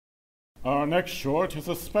Our next short is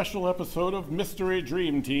a special episode of Mystery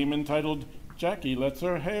Dream Team entitled Jackie Lets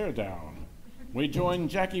Her Hair Down. We join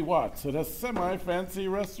Jackie Watts at a semi-fancy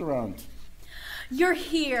restaurant. You're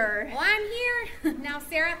here. Well, I'm here. Now,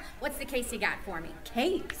 Sarah, what's the case you got for me?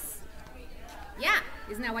 Case? Yeah,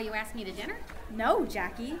 isn't that why you asked me to dinner? No,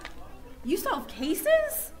 Jackie. You solve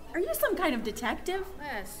cases? Are you some kind of detective?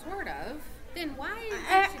 Sort of. Then why...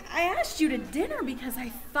 I asked you to dinner because I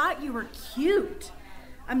thought you were cute.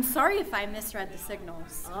 I'm sorry if I misread the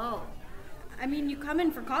signals. Oh. I mean, you come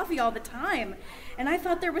in for coffee all the time, and I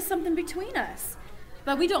thought there was something between us.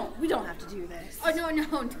 But we don't have to do this. Oh,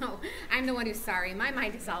 no. I'm the one who's sorry. My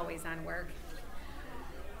mind is always on work.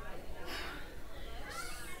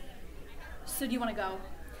 So do you want to go?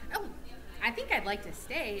 Oh, I think I'd like to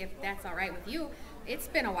stay, if that's all right with you. It's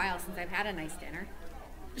been a while since I've had a nice dinner.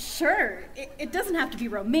 Sure. It doesn't have to be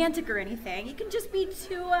romantic or anything. It can just be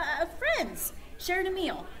two friends sharing a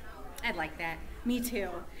meal. I'd like that. Me too.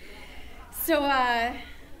 So,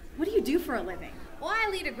 what do you do for a living? Well, I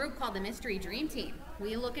lead a group called the Mystery Dream Team.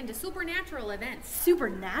 We look into supernatural events.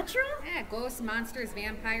 Supernatural? Yeah, ghosts, monsters,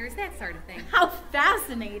 vampires, that sort of thing. How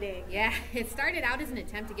fascinating. Yeah, it started out as an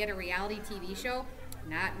attempt to get a reality TV show.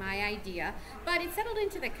 Not my idea, but it settled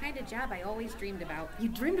into the kind of job I always dreamed about. You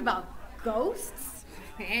dreamed about ghosts?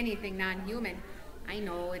 Anything non-human. I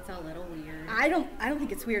know it's a little weird. I don't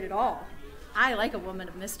think it's weird at all. I like a woman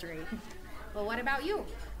of mystery. Well, what about you?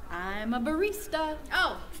 I'm a barista.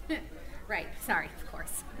 Oh, right. Sorry, of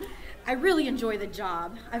course. I really enjoy the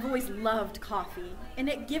job. I've always loved coffee, and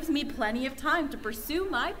it gives me plenty of time to pursue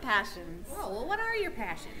my passions. Oh, well, what are your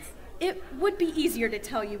passions? It would be easier to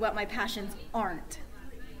tell you what my passions aren't.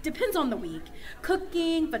 Depends on the week.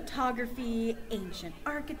 Cooking, photography, ancient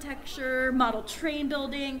architecture, model train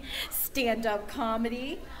building, stand-up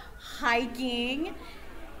comedy, hiking,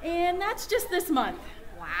 and that's just this month.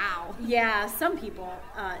 Wow. Yeah, some people,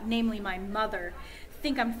 namely my mother,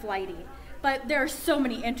 think I'm flighty. But there are so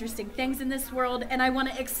many interesting things in this world, and I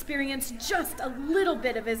want to experience just a little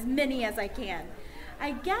bit of as many as I can.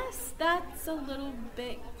 I guess that's a little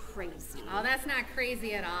bit crazy. Oh, that's not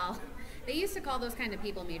crazy at all. They used to call those kind of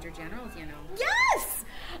people major generals, you know. Yes!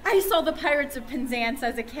 I saw the Pirates of Penzance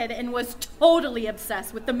as a kid and was totally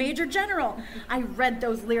obsessed with the Major General. I read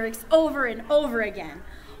those lyrics over and over again.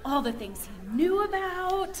 All the things he knew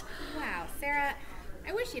about. Wow, Sarah,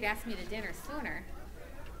 I wish you'd asked me to dinner sooner.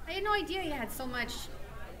 I had no idea you had so much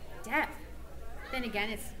depth. Then again,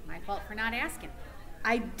 it's my fault for not asking.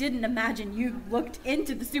 I didn't imagine you looked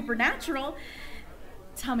into the supernatural.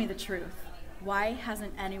 Tell me the truth. Why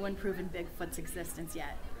hasn't anyone proven Bigfoot's existence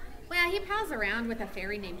yet? Well, he pals around with a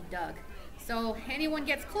fairy named Doug. So anyone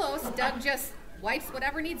gets close, Doug just wipes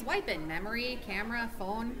whatever needs wiping. Memory, camera,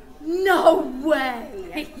 phone. No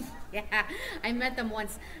way! Yeah, I met them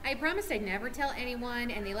once. I promised I'd never tell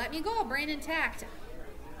anyone, and they let me go, brain intact.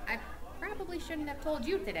 I probably shouldn't have told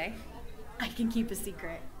you today. I can keep a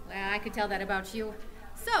secret. Well, I could tell that about you.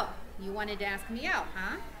 So, you wanted to ask me out,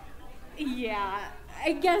 huh? Yeah,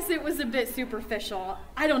 I guess it was a bit superficial.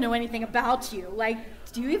 I don't know anything about you. Like,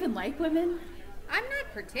 do you even like women? I'm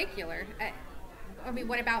not particular. I mean,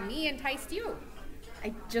 what about me enticed you?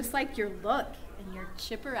 I just like your look and your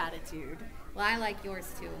chipper attitude. Well, I like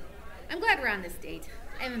yours too. I'm glad we're on this date.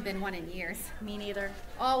 I haven't been one in years. Me neither.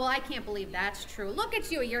 Oh, well, I can't believe that's true. Look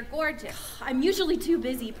at you, you're gorgeous. I'm usually too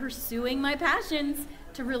busy pursuing my passions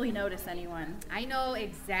to really notice anyone. I know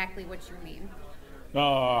exactly what you mean.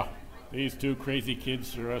 These two crazy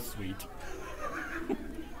kids sure are sweet.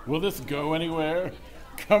 Will this go anywhere?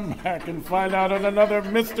 Come back and find out on another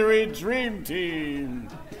Mystery Dream Team.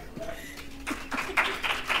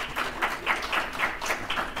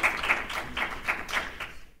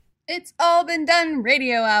 It's all been done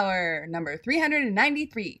radio hour, number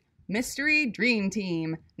 393, Mystery Dream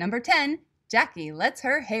Team, number 10, Jackie Lets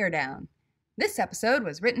Her Hair Down. This episode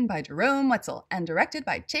was written by Jerome Wetzel and directed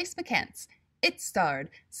by Chase McCants. It starred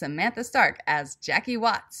Samantha Stark as Jackie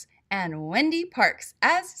Watts and Wendy Parks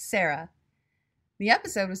as Sarah. The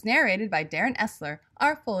episode was narrated by Darren Esler.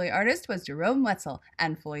 Our Foley artist was Jerome Wetzel,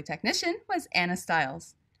 and Foley technician was Anna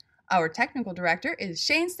Stiles. Our technical director is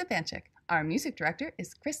Shane Stefanchik. Our music director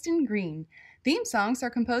is Kristin Green. Theme songs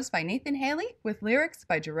are composed by Nathan Haley with lyrics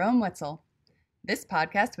by Jerome Wetzel. This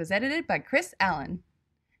podcast was edited by Chris Allen.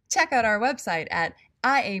 Check out our website at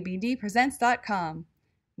iabdpresents.com.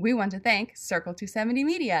 We want to thank Circle 270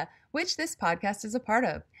 Media, which this podcast is a part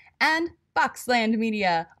of, and Boxland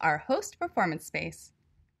Media, our host performance space.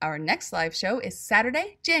 Our next live show is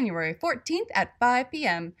Saturday, January 14th at 5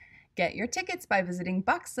 p.m. Get your tickets by visiting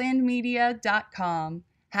boxlandmedia.com.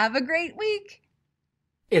 Have a great week!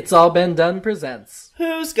 It's All Been Done presents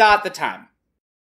Who's Got the Time?